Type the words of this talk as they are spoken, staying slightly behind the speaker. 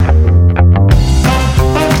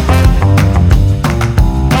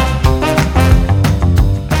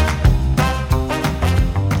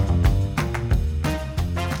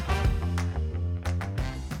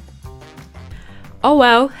Oh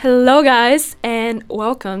well, hello guys, and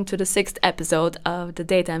welcome to the sixth episode of the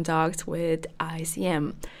Daytime Talks with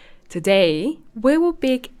ICM. Today, we will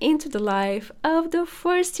peek into the life of the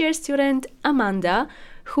first year student Amanda,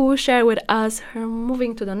 who will share with us her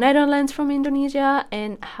moving to the Netherlands from Indonesia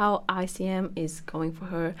and how ICM is going for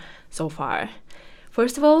her so far.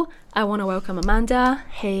 First of all, I want to welcome Amanda.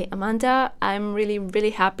 Hey Amanda, I'm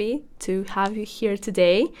really happy to have you here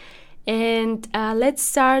today. And let's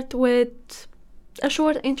start with a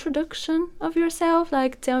short introduction of yourself.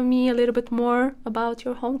 Like, tell me a little bit more about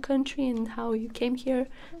your home country and how you came here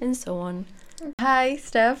and so on. Hi,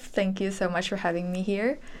 Steph. Thank you so much for having me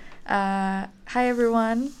here. Hi,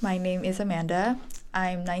 everyone. My name is Amanda.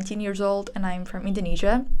 I'm 19 years old and I'm from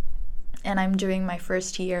Indonesia. And I'm doing my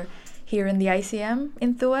first year here in the ICM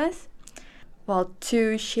in Thuas. Well,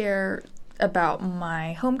 to share about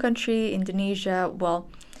my home country, Indonesia,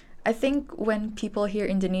 I think when people hear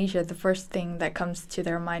Indonesia, the first thing that comes to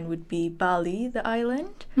their mind would be Bali, the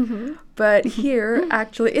island. Mm-hmm. But here,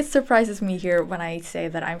 actually, it surprises me here when I say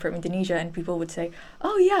that I'm from Indonesia and people would say,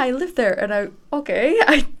 oh yeah, I live there. And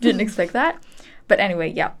I didn't expect that. But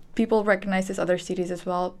anyway, yeah, people recognize these other cities as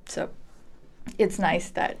well. So it's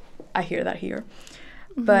nice that I hear that here.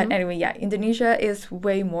 Mm-hmm. But anyway, yeah, Indonesia is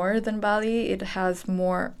way more than Bali. It has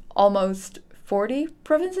almost 40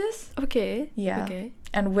 provinces. Okay. Yeah. Okay.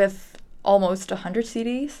 And with almost 100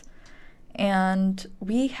 cities. And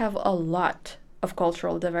we have a lot of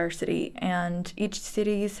cultural diversity. And each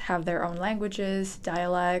cities have their own languages,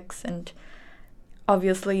 dialects, and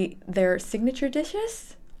obviously their signature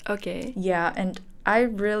dishes. Okay. Yeah, and I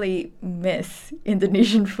really miss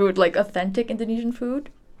Indonesian food, like authentic Indonesian food.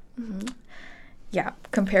 Mm-hmm. Yeah,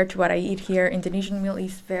 compared to what I eat here, Indonesian meal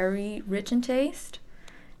is very rich in taste.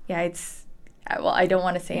 Yeah, I don't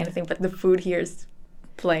want to say anything, but the food here is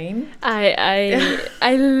plain.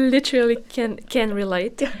 I literally can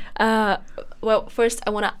relate. Well, first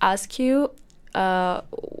I want to ask you,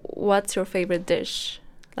 what's your favorite dish,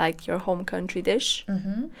 like your home country dish?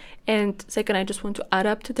 Mm-hmm. And second, I just want to add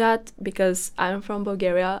up to that because I'm from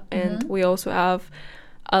Bulgaria and Mm-hmm. we also have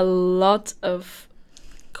a lot of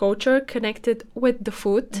culture connected with the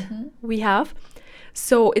food Mm-hmm. we have.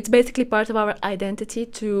 So it's basically part of our identity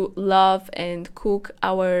to love and cook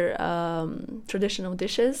our traditional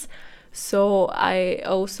dishes. So I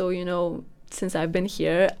also, since I've been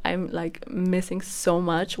here, I'm like missing so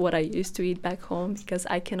much what I used to eat back home because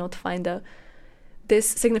I cannot find this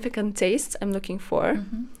significant taste I'm looking for.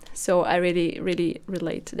 Mm-hmm. So I really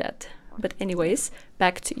relate to that. But anyways,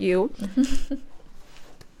 back to you.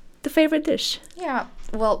 The favorite dish. Yeah,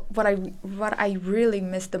 well, what I really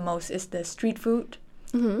miss the most is the street food.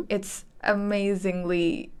 Mm-hmm. It's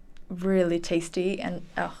amazingly really tasty and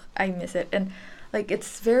I miss it. And like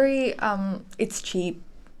it's very it's cheap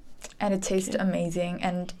and it tastes amazing,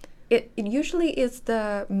 and it usually is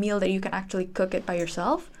the meal that you can actually cook it by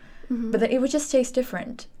yourself. Mm-hmm. But then it would just taste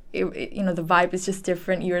different. The vibe is just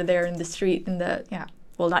different. You're there in the street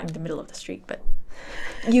not in the middle of the street, but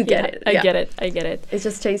you get it. I get it. It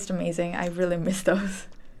just tastes amazing. I really miss those.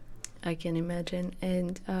 I can imagine.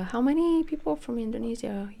 And how many people from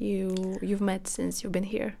Indonesia you've met since you've been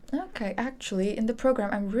here? Okay, actually, in the program,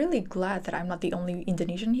 I'm really glad that I'm not the only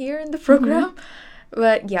Indonesian here in the program.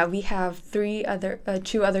 But yeah, we have two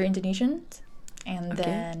other Indonesians, and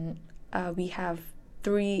then we have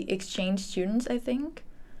 3 exchange students, I think.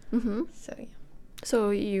 Mm-hmm. So yeah.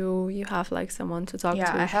 So you have like someone to talk to.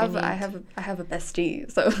 Yeah, I have a bestie.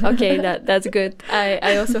 So okay, that's good.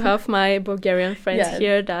 I also have my Bulgarian friends Yes.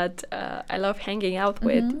 here that I love hanging out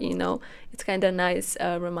with. Mhm. It's kind of nice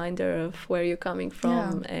reminder of where you're coming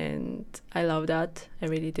from, and I love that. I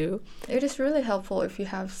really do. It is really helpful if you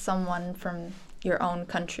have someone from your own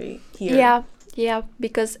country here. Yeah,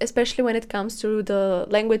 because especially when it comes to the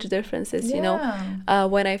language differences,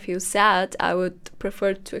 when I feel sad, I would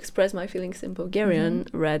prefer to express my feelings in Bulgarian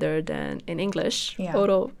rather than in English. Yeah.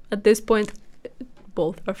 Although at this point,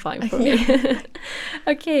 both are fine for me.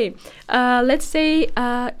 Okay, let's say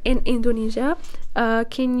in Indonesia,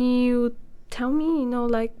 can you tell me,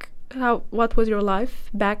 what was your life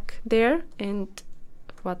back there, and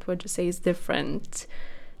what would you say is different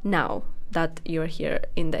now that you're here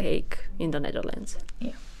in The Hague, in the Netherlands?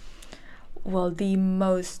 Yeah. Well, the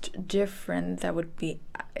most different that would be,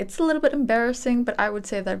 it's a little bit embarrassing, but I would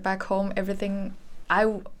say that back home,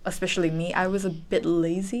 especially me, I was a bit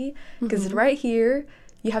lazy because right here,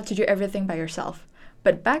 you have to do everything by yourself.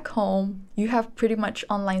 But back home, you have pretty much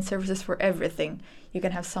online services for everything. You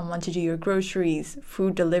can have someone to do your groceries,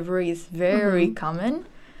 food delivery is very common.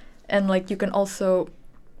 And like you can also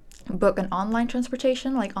book an online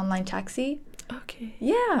transportation, like online taxi. Okay.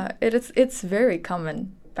 Yeah, it's very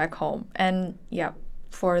common back home. And yeah,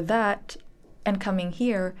 for that and coming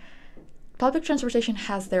here, public transportation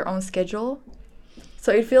has their own schedule.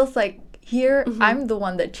 So it feels like here I'm the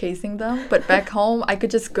one that chasing them, but back home I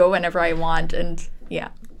could just go whenever I want and yeah.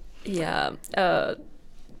 Yeah.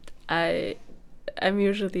 I'm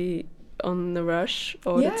usually on the rush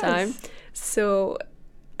all the time. Yes. So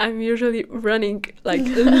I'm usually running, like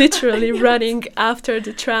literally running after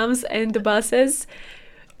the trams and the buses,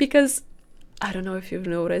 because I don't know if you've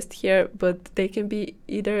noticed here, but they can be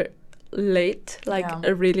either late, like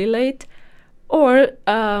Yeah. really late, or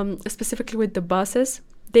specifically with the buses,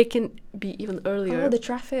 they can be even earlier Oh, the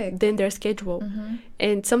traffic. than their schedule.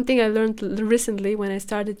 And something I learned recently when I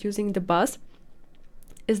started using the bus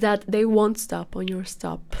is that they won't stop on your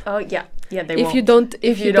stop. Oh yeah, yeah. They If won't. you don't,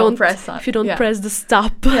 If you don't press on- if you don't yeah. press the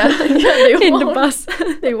stop Yeah, they in the won't. bus.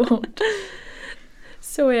 They won't.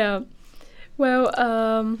 So yeah, well,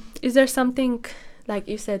 is there something, like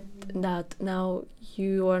you said that now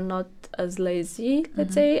you are not as lazy,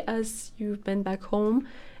 let's say, as you've been back home,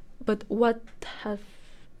 but what have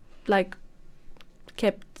like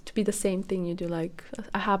kept to be the same thing you do, like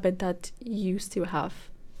a habit that you still have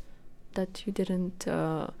that you didn't,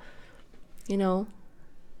 kind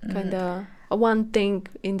of one thing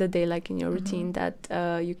in the day, like in your routine that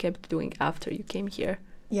you kept doing after you came here?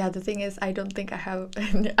 Yeah, the thing is, I don't think I have.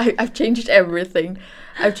 I've changed everything.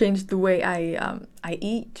 I've changed the way I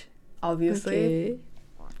eat. Obviously, Okay.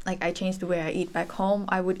 like I changed the way I eat back home.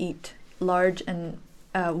 I would eat large and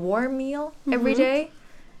warm meal every day,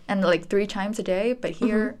 and like 3 times a day. But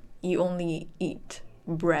here, you only eat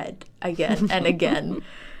bread again and again.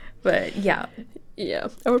 But yeah, Yeah,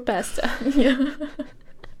 or pasta. yeah.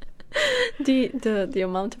 The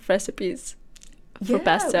amount of recipes for Yeah,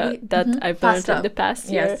 pasta that I've learned Pasta. in the past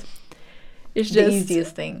year Yes, is the just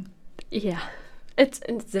easiest thing. yeah. It's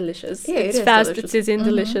delicious. Yeah, it it's is fast. delicious. It's easy and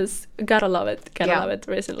delicious. Gotta love it. Gotta Yeah. love it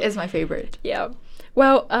recently. It's my favorite. Yeah.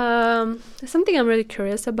 Well, something I'm really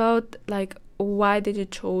curious about, like, why did you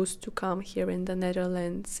choose to come here in the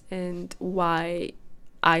Netherlands, and why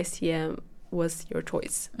ICM was your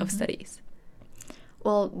choice of studies?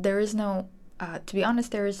 Well, there is no, to be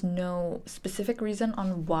honest, there is no specific reason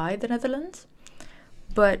on why the Netherlands.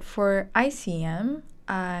 But for ICM,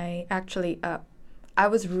 I actually, I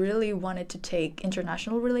was really wanted to take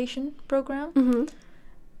international relation program.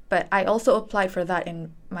 But I also applied for that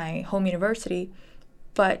in my home university,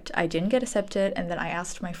 but I didn't get accepted. And then I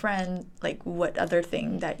asked my friend, like, what other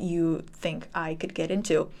thing that you think I could get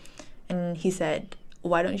into? And he said,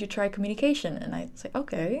 why don't you try communication? And I said,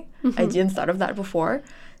 okay. I didn't thought of that before.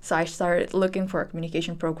 So I started looking for a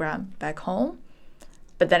communication program back home.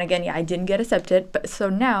 But then again, yeah, I didn't get accepted. But so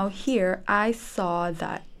now here, I saw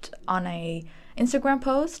that on a Instagram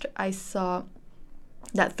post, I saw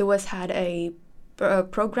that Thuas had a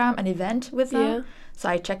program, an event with them. Yeah. So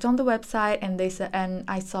I checked on the website, and they said, and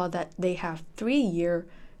I saw that they have 3-year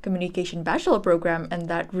communication bachelor program, and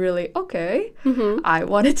that really I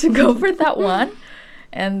wanted to go for that one.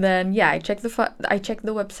 And then yeah, I checked the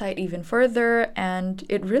website even further, and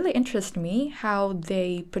it really interests me how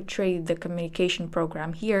they portray the communication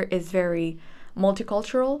program here is very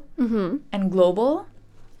multicultural and global,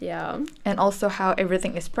 Yeah. and also how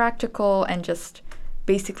everything is practical and just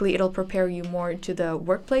basically it'll prepare you more to the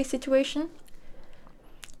workplace situation.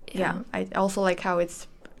 Yeah, I also like how it's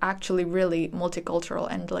actually really multicultural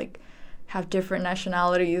and like have different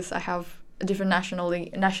nationalities. I have different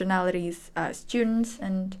nationalities students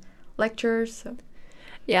and lecturers. So.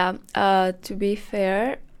 Yeah, to be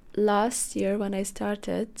fair, last year when I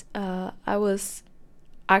started, I was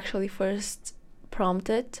actually first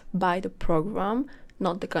prompted by the program,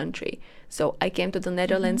 not the country. So I came to the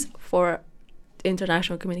Netherlands for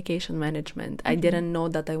international communication management. I didn't know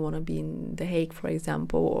that I want to be in The Hague, for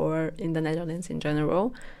example, or in the Netherlands in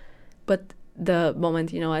general. But the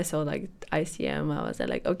moment, I saw like ICM, I was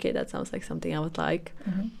like, okay, that sounds like something I would like.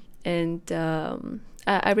 And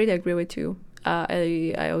I really agree with you.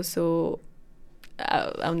 I also,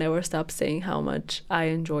 I'll never stop saying how much I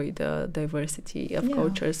enjoy the diversity of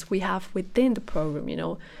cultures we have within the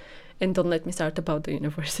program, and don't let me start about the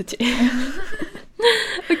university.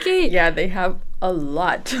 Okay. Yeah, they have a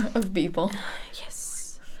lot of people.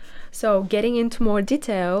 Yes. So getting into more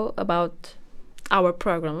detail about our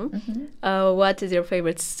program, what is your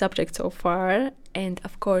favorite subject so far? And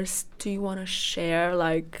of course, do you want to share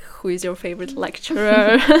like who is your favorite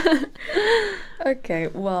lecturer? Okay,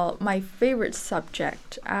 well, my favorite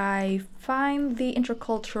subject, I find the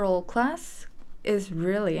intercultural class is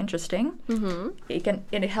really interesting.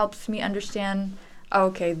 It helps me understand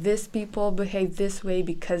okay, these people behave this way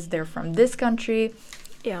because they're from this country.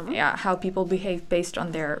 Yeah. How people behave based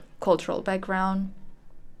on their cultural background.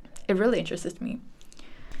 It really interested me.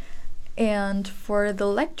 And for the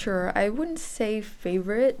lecturer, I wouldn't say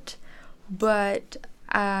favorite, but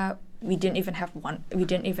we didn't even have one. We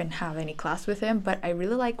didn't even have any class with him. But I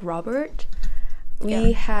really like Robert.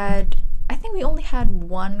 I think we only had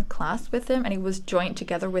one class with him, and it was joined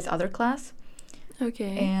together with other class.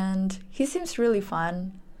 Okay. And he seems really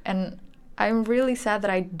fun. And I'm really sad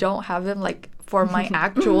that I don't have him like for my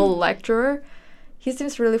actual lecturer. He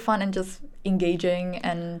seems really fun and just engaging,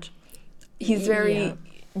 and he's very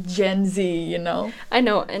Gen Z, you know. I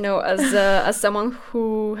know. As someone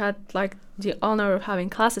who had like the honor of having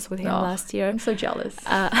classes with him last year, I'm so jealous.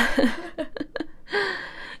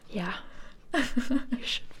 Yeah, you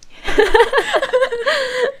should.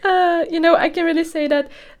 I can really say that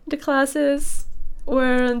the classes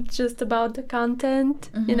weren't just about the content.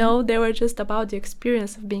 They were just about the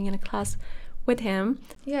experience of being in a class with him.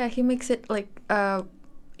 Yeah, he makes it like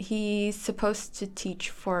he's supposed to teach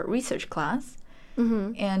for research class.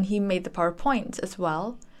 And he made the PowerPoints as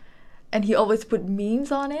well. And he always put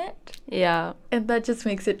memes on it. Yeah. And that just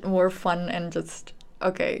makes it more fun and just,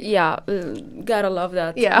 okay. Yeah, gotta love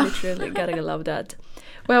that. Yeah. Literally, gotta love that.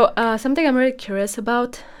 Well, something I'm really curious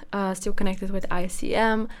about, still connected with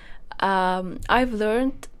ICM, I've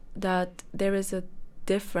learned that there is a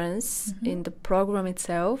difference in the program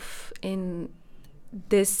itself in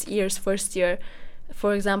this year's first year.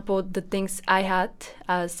 For example, the things I had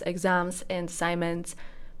as exams and assignments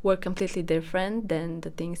were completely different than the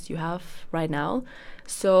things you have right now.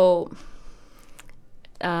 So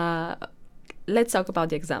let's talk about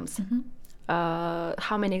the exams.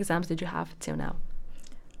 How many exams did you have till now?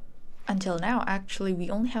 Until now, actually, we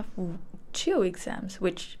only have 2 exams,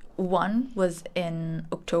 which one was in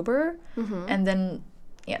October, and then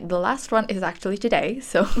the last one is actually today.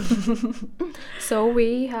 So so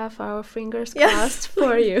we have our fingers crossed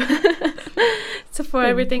for you. So for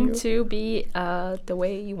everything to be the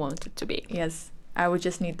way you want it to be. Yes, I would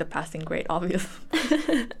just need the passing grade, obviously,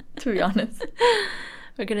 to be honest.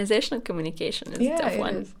 Organizational communication is a tough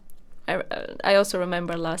one. Is. I also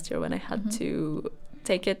remember last year when I had to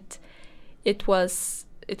take it. It was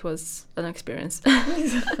an experience.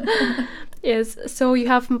 Yes. So you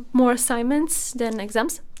have more assignments than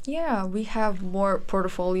exams? Yeah, we have more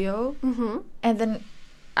portfolio. And then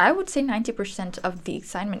I would say 90% of the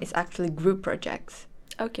assignment is actually group projects.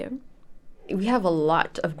 Okay. We have a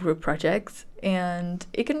lot of group projects, and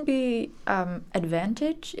it can be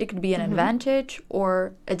advantage. It could be an advantage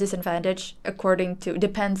or a disadvantage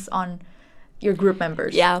depends on your group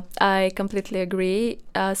members. Yeah, I completely agree.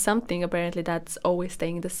 Something apparently that's always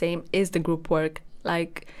staying the same is the group work.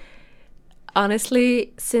 Like,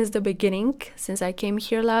 honestly, since the beginning, since I came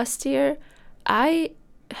here last year, I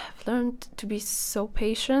have learned to be so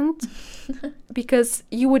patient because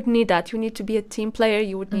you would need that. You need to be a team player.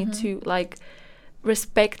 You would need to like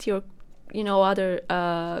respect your, other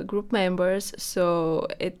group members. So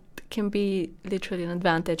it can be literally an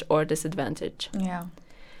advantage or disadvantage. Yeah.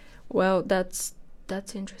 Well, that's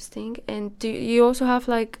interesting. And do you also have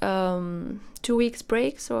like 2 weeks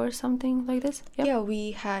breaks or something like this? Yep. Yeah,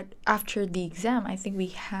 we had after the exam. I think we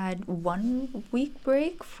had 1 week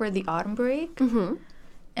break for the autumn break,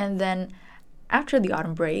 and then after the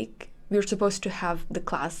autumn break, we were supposed to have the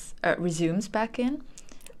class resumes back in.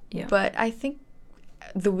 Yeah. But I think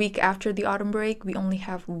the week after the autumn break, we only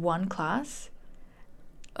have 1 class.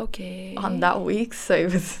 Okay. On that week, so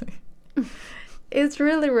it was. It's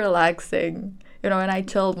really relaxing, and when I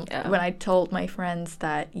told my friends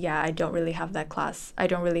that I don't really have that class. I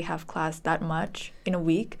don't really have class that much in a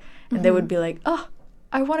week, and they would be like, "Oh,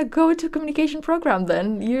 I want to go to a communication program.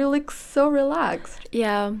 Then you look so relaxed."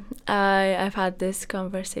 Yeah, I've had this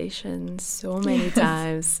conversation so many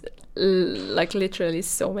times, like literally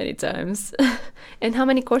so many times. And how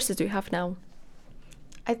many courses do you have now?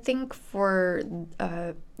 I think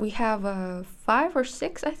we have 5 or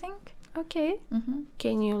 6. I think. Okay.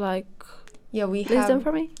 Can you we list them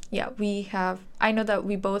for me? Yeah, we have. I know that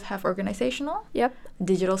we both have organizational. Yep.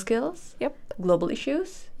 Digital skills. Yep. Global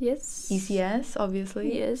issues. Yes. ECS,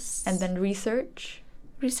 obviously. Yes. And then research.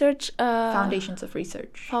 Research. Foundations of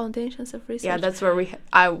research. Foundations of research. Yeah, that's where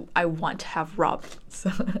I want to have Rob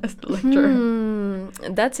as the lecturer.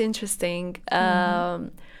 That's interesting.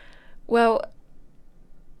 Well,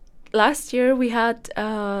 last year we had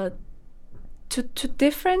two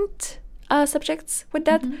different subjects with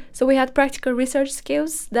that. So we had practical research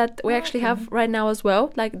skills that we actually have right now as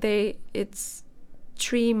well. Like it's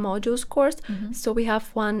 3 modules course. So we have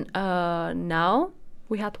one now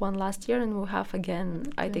We had one last year, and we'll have again,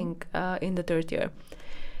 I Okay. think, in the third year.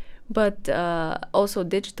 But also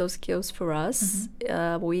digital skills for us.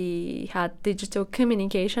 We had digital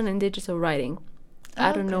communication and digital writing.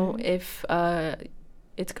 I don't know Okay. if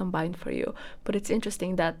it's combined for you, but it's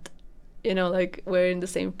interesting that, like we're in the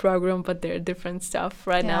same program, but they're different stuff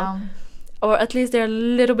right now. Or at least they're a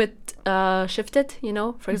little bit shifted,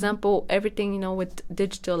 For example, everything, with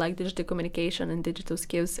digital, like digital communication and digital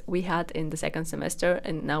skills we had in the second semester,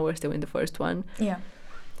 and now we're still in the first one. Yeah.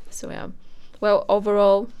 So, yeah. Well,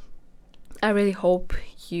 overall, I really hope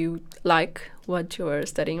you like what you're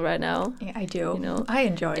studying right now. Yeah, I do. You know. I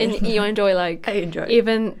enjoy And it. you enjoy, like, I enjoy it.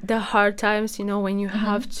 even the hard times, when you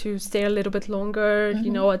have to stay a little bit longer,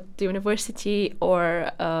 at the university or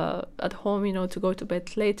at home, to go to bed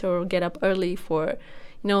later or get up early for,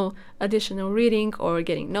 additional reading or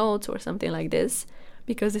getting notes or something like this,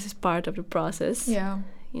 because this is part of the process. Yeah.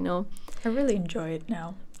 I really enjoy it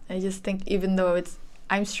now. I just think even though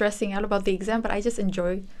I'm stressing out about the exam, but I just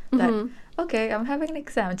enjoy that. Okay, I'm having an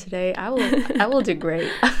exam today. I will do great.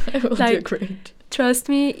 I will do great. Trust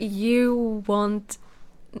me, you won't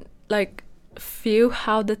feel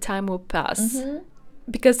how the time will pass.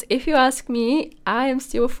 Because if you ask me, I am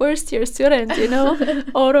still a first year student,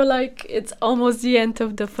 although it's almost the end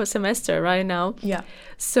of the first semester right now. Yeah.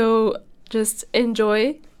 So just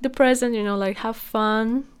enjoy the present, have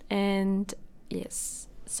fun. And yes,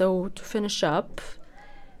 so to finish up,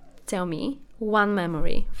 tell me one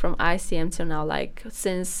memory from ICM till now,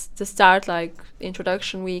 since the start,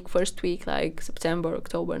 introduction week, first week, September,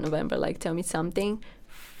 October, November, tell me something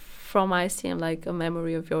from ICM, a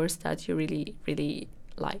memory of yours that you really, really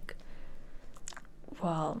like.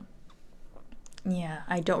 Well, yeah,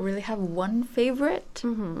 I don't really have one favorite,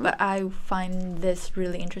 but I find this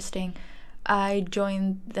really interesting. I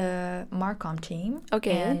joined the Marcom team.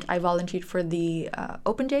 Okay. And I volunteered for the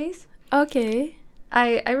Open Days. Okay.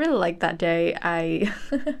 I really like that day. I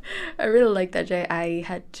really like that day.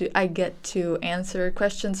 I get to answer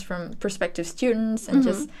questions from prospective students and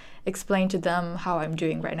just explain to them how I'm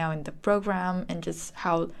doing right now in the program and just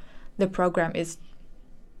how the program is,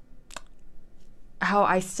 how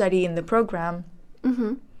I study in the program,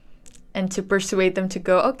 and to persuade them to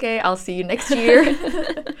go, okay, I'll see you next year.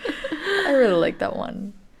 I really like that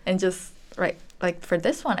one. And just for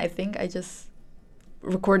this one, I think I just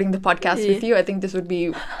recording the podcast with you, I think this would be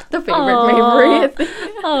the favorite memory.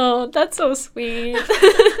 Oh, that's so sweet.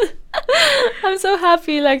 I'm so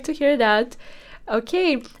happy to hear that.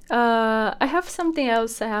 Okay, I have something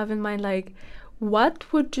else I have in mind.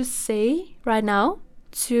 What would you say right now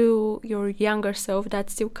to your younger self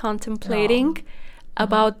that's still contemplating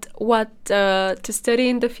about what to study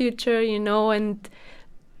in the future, and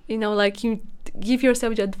you give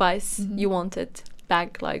yourself the advice you wanted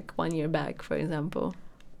back 1 year back, for example?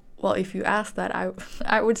 Well, if you ask that,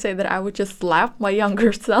 I would say that I would just slap my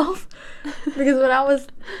younger self, because when I was,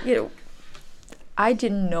 I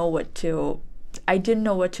didn't know what to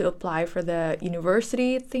apply for the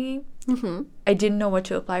university thingy. I didn't know what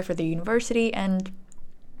to apply for the university, and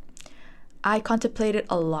I contemplated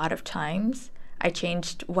a lot of times. I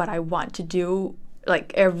changed what I want to do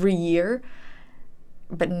every year.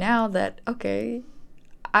 But now that, okay,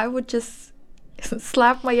 I would just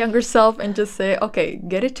slap my younger self and just say, okay,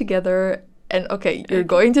 get it together, and okay, you're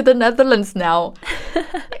going to the Netherlands now.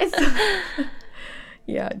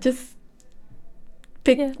 Yeah, just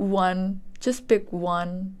pick one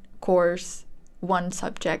course, one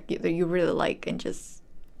subject that you really like, and just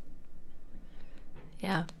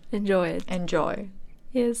enjoy it. Enjoy.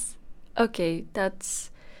 Yes. Okay, that's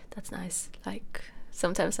nice.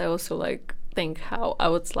 Sometimes I also think how I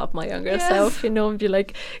would slap my younger self, and be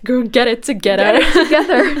go get it together. Get it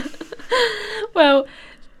together. Well,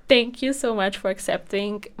 thank you so much for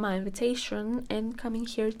accepting my invitation and coming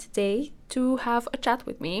here today to have a chat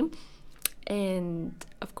with me. And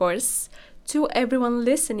of course, to everyone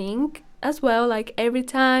listening as well, every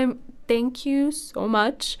time, thank you so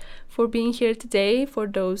much for being here today for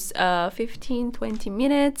those 15-20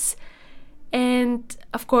 minutes. And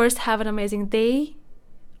of course, have an amazing day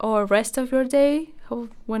or rest of your day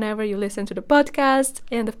whenever you listen to the podcast.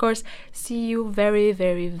 And of course, see you very,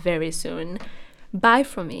 very, very soon. Bye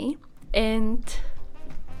from me, and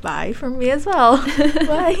bye from me as well.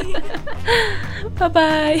 Bye.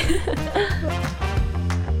 Bye-bye.